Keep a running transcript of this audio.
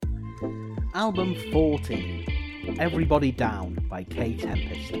Album 14, Everybody Down by Kae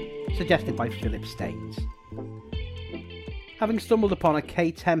Tempest, suggested by Philip Staines. Having stumbled upon a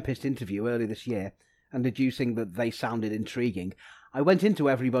Kae Tempest interview early this year, and deducing that they sounded intriguing, I went into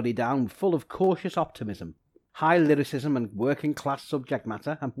Everybody Down full of cautious optimism, high lyricism and working-class subject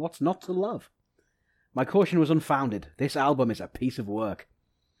matter, and what's not to love? My caution was unfounded. This album is a piece of work.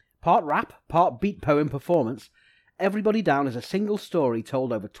 Part rap, part beat poem performance, Everybody Down is a single story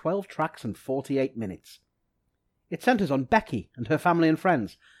told over 12 tracks and 48 minutes. It centres on Becky and her family and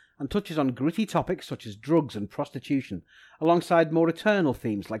friends, and touches on gritty topics such as drugs and prostitution, alongside more eternal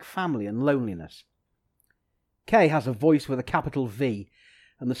themes like family and loneliness. Kae has a voice with a capital V,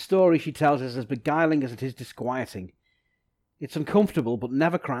 and the story she tells is as beguiling as it is disquieting. It's uncomfortable but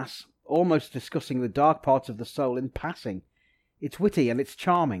never crass, almost discussing the dark parts of the soul in passing. It's witty and it's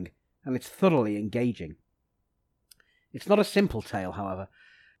charming, and it's thoroughly engaging. It's not a simple tale, however.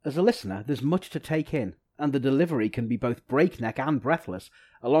 As a listener, there's much to take in, and the delivery can be both breakneck and breathless,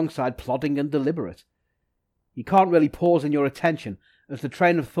 alongside plodding and deliberate. You can't really pause in your attention, as the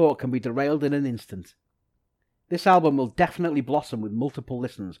train of thought can be derailed in an instant. This album will definitely blossom with multiple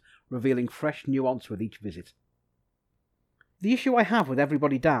listens, revealing fresh nuance with each visit. The issue I have with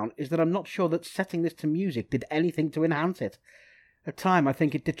Everybody Down is that I'm not sure that setting this to music did anything to enhance it. At times I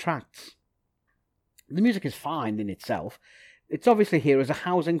think it detracts. The music is fine in itself. It's obviously here as a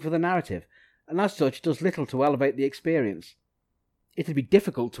housing for the narrative, and as such does little to elevate the experience. It'd be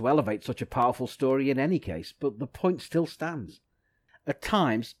difficult to elevate such a powerful story in any case, but the point still stands. At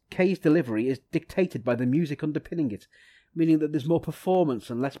times, Kae's delivery is dictated by the music underpinning it, meaning that there's more performance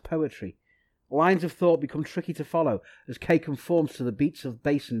and less poetry. Lines of thought become tricky to follow as Kae conforms to the beats of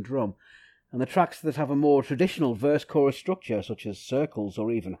bass and drum, and the tracks that have a more traditional verse-chorus structure, such as Circles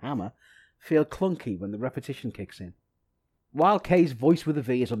or even Hammer, feel clunky when the repetition kicks in. While Kae's voice with a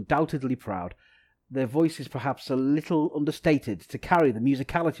V is undoubtedly proud, their voice is perhaps a little understated to carry the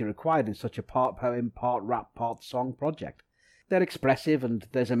musicality required in such a part poem, part rap, part song project. They're expressive and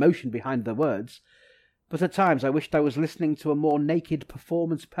there's emotion behind the words, but at times I wished I was listening to a more naked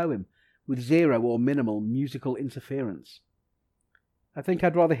performance poem with zero or minimal musical interference. I think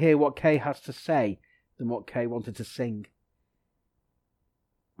I'd rather hear what Kae has to say than what Kae wanted to sing.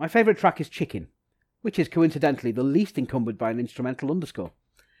 My favourite track is Chicken, which is coincidentally the least encumbered by an instrumental underscore.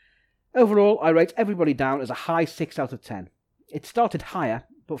 Overall, I rate Everybody Down as a high 6 out of 10. It started higher,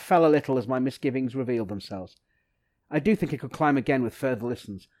 but fell a little as my misgivings revealed themselves. I do think it could climb again with further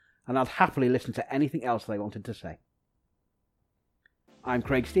listens, and I'd happily listen to anything else they wanted to say. I'm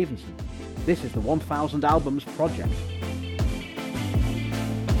Craig Stevenson. This is the 1000 Albums Project.